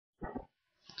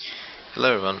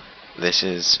Hello everyone, this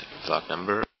is vlog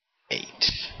number 8,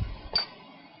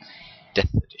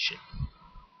 Death Edition.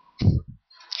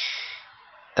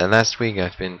 Last week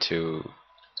I've been to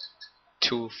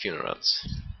 2 funerals,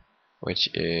 which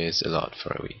is a lot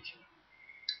for a week.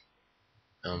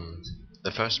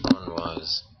 The first one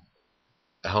was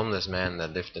a homeless man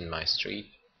that lived in my street,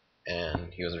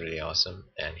 and he was really awesome,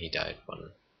 and he died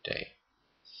one day.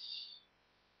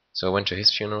 So I went to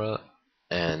his funeral,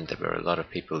 and there were a lot of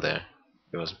people there.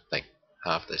 It was like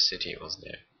half the city was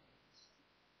there.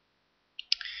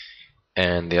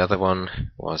 And the other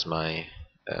one was my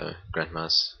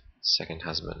grandma's second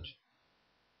husband,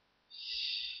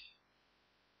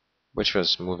 which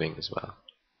was moving as well.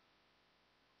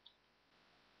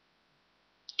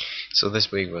 So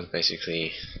this week was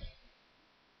basically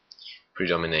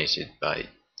predominated by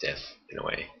death in a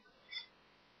way.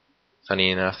 Funny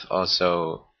enough,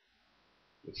 also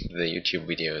the YouTube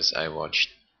videos I watched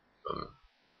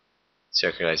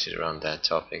circulated around that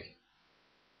topic.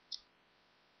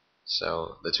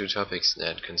 So the 2 topics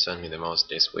that concerned me the most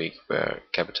this week were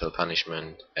capital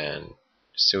punishment and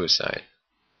suicide.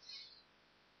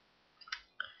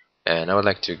 And I would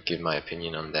like to give my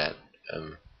opinion on that.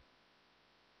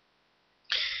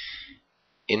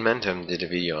 Inventum did a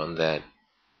video on that,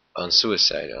 on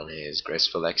suicide, on his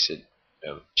Graceful Exit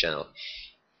channel,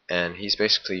 and he's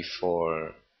basically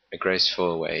for a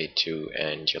graceful way to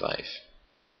end your life.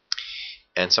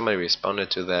 And somebody responded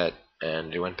to that,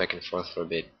 and they went back and forth for a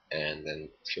bit, and then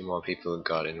a few more people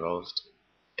got involved.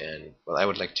 And well, I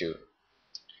would like to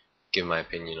give my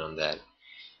opinion on that.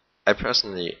 I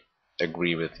personally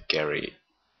agree with Gary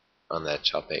on that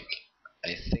topic.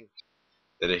 I think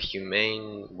that a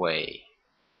humane way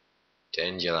to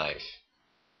end your life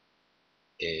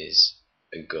is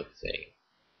a good thing,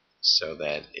 so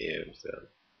that if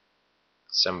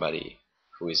somebody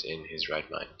who is in his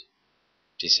right mind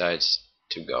decides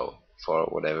to go for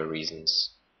whatever reasons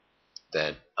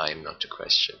that I'm not to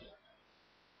question,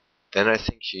 then I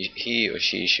think he or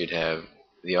she should have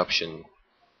the option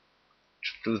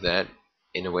to do that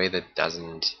in a way that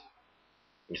doesn't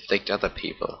inflict other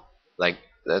people. Like,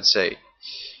 let's say,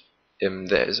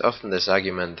 there is often this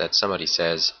argument that somebody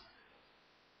says,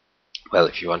 well,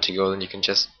 if you want to go, then you can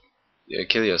just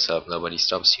kill yourself, nobody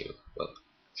stops you. Well,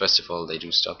 first of all, they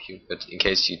do stop you, but in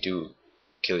case you do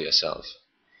kill yourself,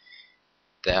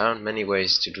 there aren't many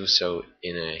ways to do so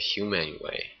in a humane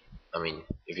way. I mean,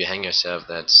 if you hang yourself,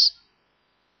 that's...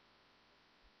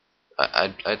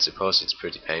 I'd suppose it's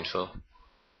pretty painful,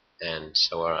 and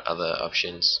so are other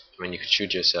options. I mean, you could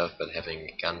shoot yourself, but having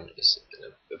a gun is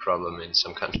a problem in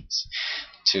some countries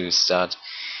to start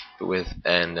with,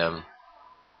 and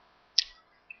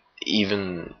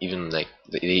even like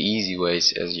the easy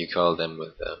ways, as you call them,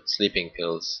 with sleeping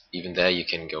pills, even there you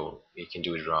can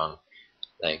do it wrong.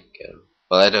 Like,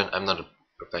 well, I'm not a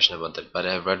professional about that, but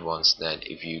I've read once that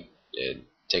if you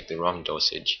take the wrong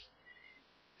dosage,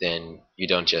 then you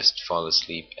don't just fall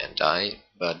asleep and die,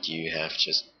 but you have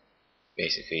just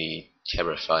basically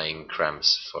terrifying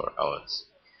cramps for hours.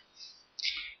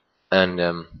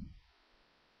 And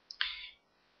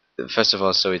first of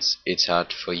all, so it's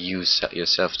hard for you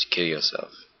yourself to kill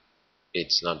yourself.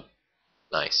 It's not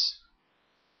nice.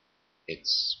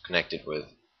 It's connected with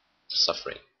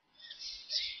suffering.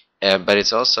 But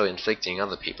it's also inflicting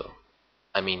other people.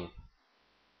 I mean,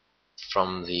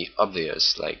 from the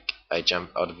obvious, like I jump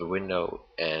out of a window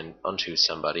and onto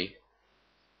somebody,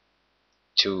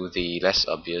 to the less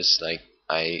obvious, like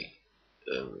I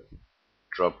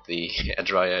drop the hair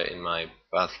dryer in my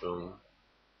bathroom,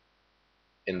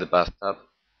 in the bathtub.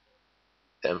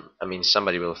 I mean,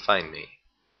 somebody will find me,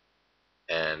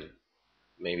 and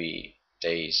maybe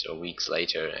days or weeks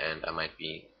later, and I might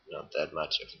be not that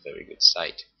much of a very good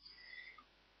sight.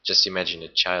 Just imagine a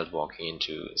child walking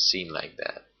into a scene like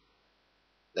that.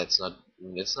 That's not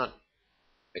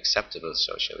acceptable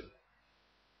socially.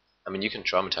 I mean, you can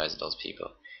traumatize those people.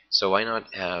 So why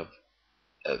not have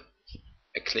a,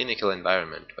 a clinical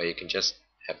environment where you can just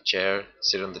have a chair,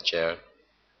 sit on the chair,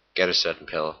 get a certain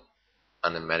pill,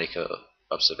 under medical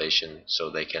observation,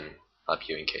 so they can help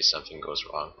you in case something goes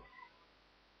wrong.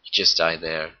 You just die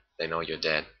there, they know you're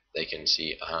dead, they can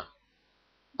see,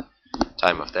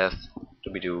 time of death,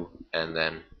 doobie-doo, and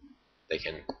then they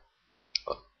can,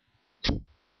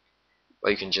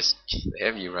 well, you can just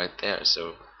have you right there,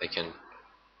 so they can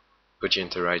put you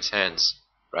into the right hands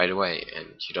right away, and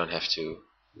you don't have to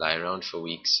lie around for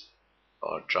weeks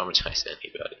or traumatize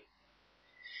anybody.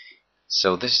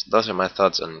 So those are my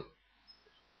thoughts on.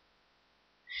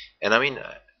 And I mean,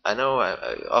 I know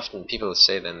often people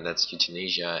say then that's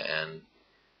euthanasia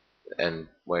and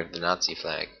wave the Nazi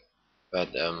flag, but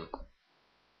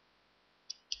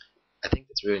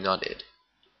It's really not it.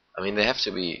 I mean, there have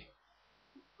to be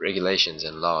regulations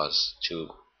and laws to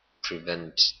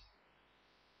prevent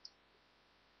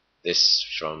this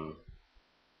from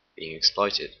being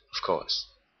exploited, of course.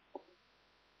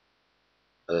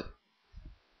 But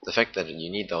the fact that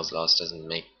you need those laws doesn't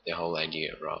make the whole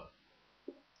idea wrong.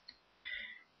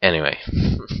 Anyway,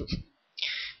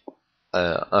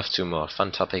 I have two more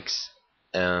fun topics.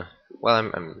 Well,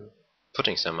 I'm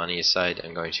putting some money aside.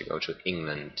 I'm going to go to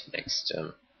England next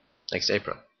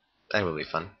April. That will be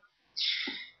fun.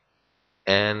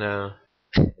 And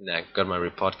and I got my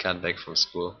report card back from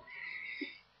school.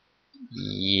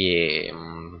 Yeah,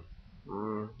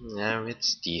 yeah,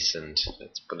 it's decent.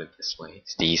 Let's put it this way.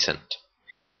 It's decent.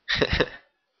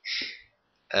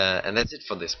 And that's it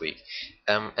for this week.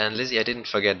 And Lizzie, I didn't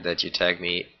forget that you tagged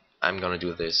me. I'm gonna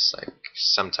do this like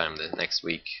sometime the next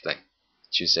week, like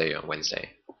Tuesday or Wednesday.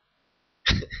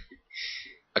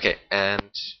 Okay,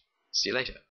 and see you later.